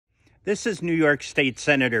This is New York State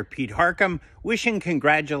Senator Pete Harckham wishing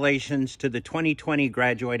congratulations to the 2020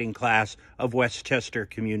 graduating class of Westchester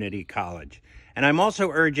Community College. And I'm also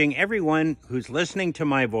urging everyone who's listening to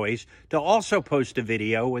my voice to also post a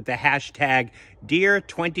video with the hashtag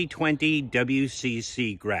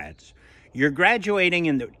 #Dear2020WCC You're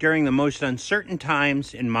graduating during the most uncertain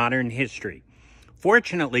times in modern history.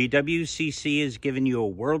 Fortunately, WCC has given you a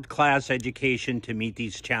world-class education to meet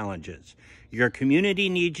these challenges. Your community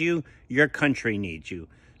needs you, your country needs you.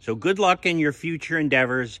 So good luck in your future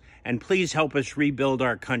endeavors, and please help us rebuild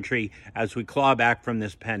our country as we claw back from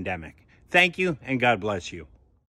this pandemic. Thank you, and God bless you.